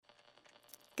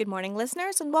Good morning,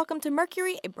 listeners, and welcome to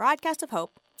Mercury, a broadcast of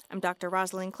hope. I'm Dr.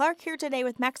 Rosalind Clark here today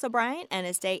with Max O'Brien, and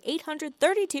it's day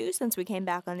 832 since we came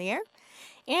back on the air.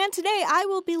 And today I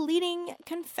will be leading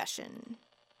confession.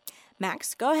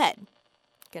 Max, go ahead.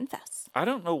 Confess. I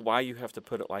don't know why you have to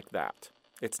put it like that.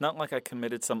 It's not like I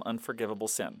committed some unforgivable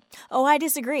sin. Oh, I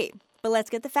disagree. But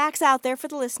let's get the facts out there for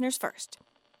the listeners first.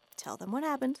 Tell them what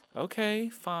happened. Okay,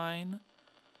 fine.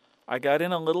 I got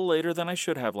in a little later than I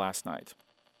should have last night.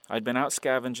 I'd been out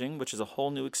scavenging, which is a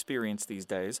whole new experience these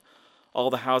days. All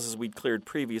the houses we'd cleared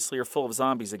previously are full of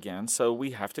zombies again, so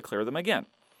we have to clear them again.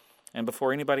 And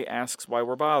before anybody asks why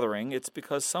we're bothering, it's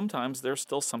because sometimes there's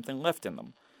still something left in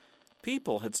them.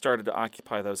 People had started to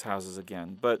occupy those houses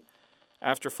again, but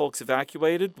after folks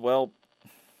evacuated, well,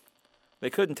 they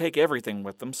couldn't take everything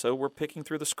with them, so we're picking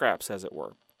through the scraps, as it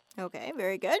were. Okay,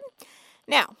 very good.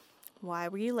 Now, why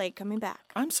were you late coming back?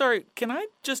 I'm sorry, can I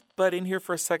just butt in here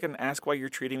for a second and ask why you're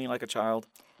treating me like a child?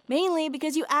 Mainly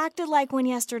because you acted like one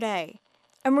yesterday.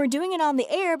 And we're doing it on the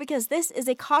air because this is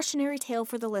a cautionary tale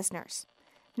for the listeners.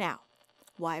 Now,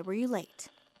 why were you late?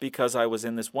 Because I was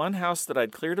in this one house that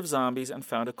I'd cleared of zombies and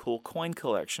found a cool coin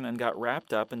collection and got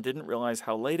wrapped up and didn't realize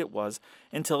how late it was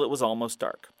until it was almost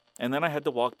dark. And then I had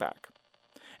to walk back.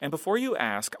 And before you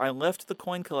ask, I left the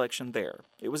coin collection there.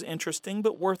 It was interesting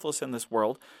but worthless in this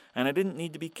world, and I didn't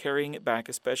need to be carrying it back,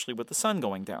 especially with the sun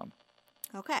going down.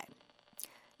 Okay.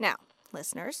 Now,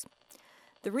 listeners,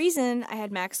 the reason I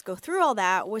had Max go through all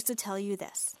that was to tell you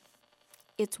this.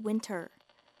 It's winter.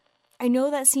 I know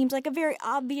that seems like a very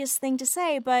obvious thing to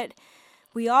say, but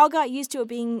we all got used to it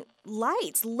being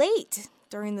late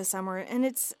during the summer, and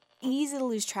it's easy to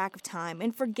lose track of time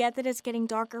and forget that it's getting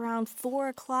dark around 4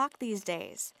 o'clock these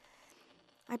days.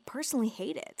 I personally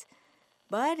hate it.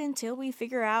 But until we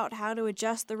figure out how to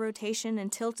adjust the rotation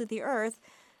and tilt of the Earth,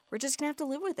 we're just going to have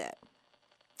to live with it.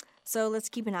 So let's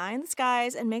keep an eye on the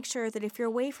skies and make sure that if you're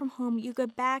away from home, you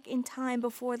get back in time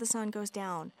before the sun goes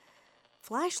down.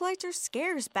 Flashlights are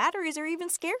scarce, batteries are even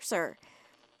scarcer.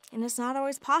 And it's not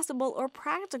always possible or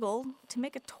practical to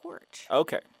make a torch.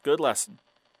 Okay, good lesson.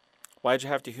 Why'd you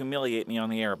have to humiliate me on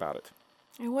the air about it?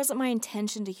 It wasn't my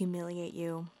intention to humiliate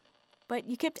you. But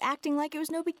you kept acting like it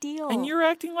was no big deal. And you're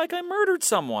acting like I murdered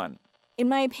someone. In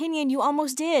my opinion, you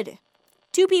almost did.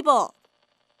 2 people.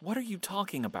 What are you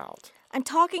talking about? I'm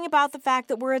talking about the fact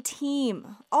that we're a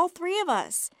team. All 3 of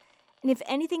us. And if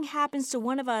anything happens to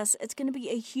one of us, it's going to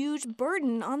be a huge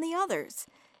burden on the others.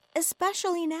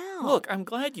 Especially now. Look, I'm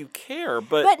glad you care,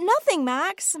 but... But nothing,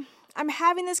 Max. I'm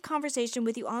having this conversation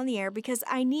with you on the air because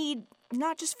I need,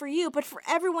 not just for you, but for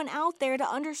everyone out there to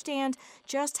understand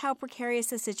just how precarious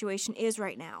the situation is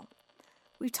right now.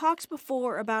 We've talked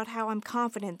before about how I'm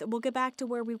confident that we'll get back to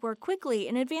where we were quickly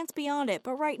and advance beyond it.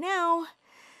 But right now,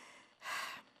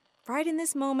 right in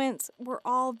this moment, we're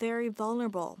all very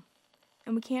vulnerable.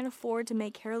 And we can't afford to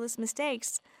make careless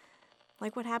mistakes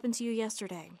like what happened to you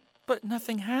yesterday. But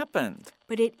nothing happened.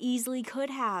 But it easily could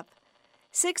have.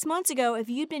 6 months ago, if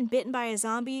you'd been bitten by a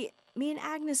zombie, me and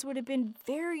Agnes would have been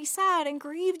very sad and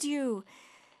grieved you.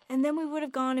 And then we would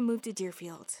have gone and moved to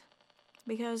Deerfield.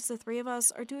 Because the 3 of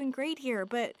us are doing great here,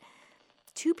 but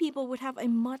 2 people would have a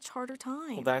much harder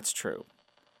time. Well, that's true.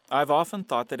 I've often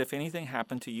thought that if anything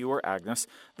happened to you or Agnes,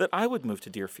 that I would move to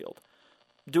Deerfield.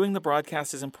 Doing the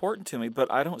broadcast is important to me, but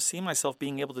I don't see myself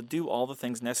being able to do all the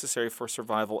things necessary for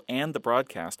survival and the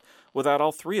broadcast without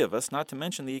all 3 of us, not to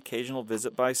mention the occasional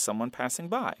visit by someone passing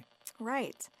by.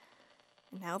 Right.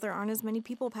 Now there aren't as many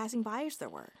people passing by as there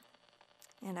were.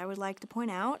 And I would like to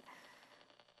point out,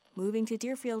 moving to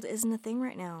Deerfield isn't a thing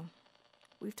right now.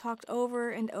 We've talked over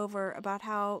and over about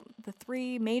how the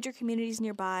 3 major communities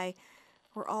nearby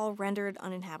were all rendered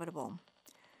uninhabitable.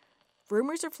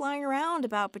 Rumors are flying around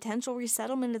about potential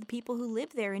resettlement of the people who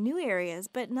live there in new areas,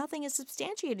 but nothing is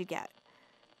substantiated yet.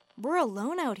 We're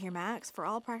alone out here, Max, for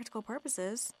all practical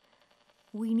purposes.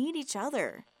 We need each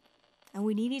other. And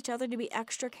we need each other to be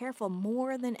extra careful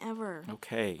more than ever.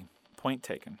 Okay, point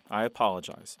taken. I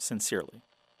apologize, sincerely.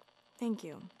 Thank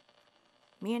you.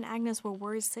 Me and Agnes were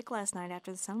worried sick last night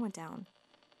after the sun went down.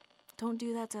 Don't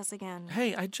do that to us again.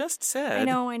 Hey, I just said...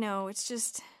 I know. It's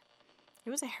just... It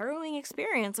was a harrowing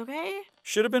experience, okay?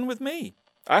 Should have been with me.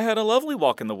 I had a lovely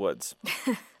walk in the woods.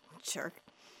 Jerk.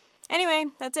 Anyway,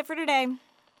 that's it for today.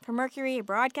 For Mercury, a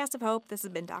broadcast of hope, this has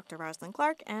been Dr. Rosalind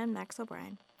Clark and Max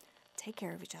O'Brien. Take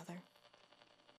care of each other.